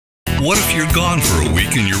What if you're gone for a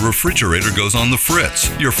week and your refrigerator goes on the fritz?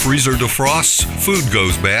 Your freezer defrosts, food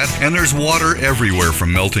goes bad, and there's water everywhere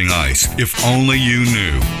from melting ice. If only you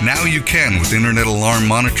knew. Now you can with Internet Alarm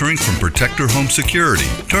Monitoring from Protector Home Security.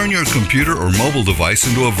 Turn your computer or mobile device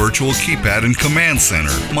into a virtual keypad and command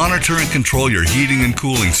center. Monitor and control your heating and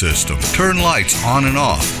cooling system. Turn lights on and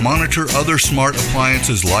off. Monitor other smart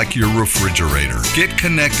appliances like your refrigerator. Get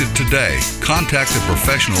connected today. Contact the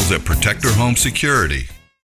professionals at Protector Home Security.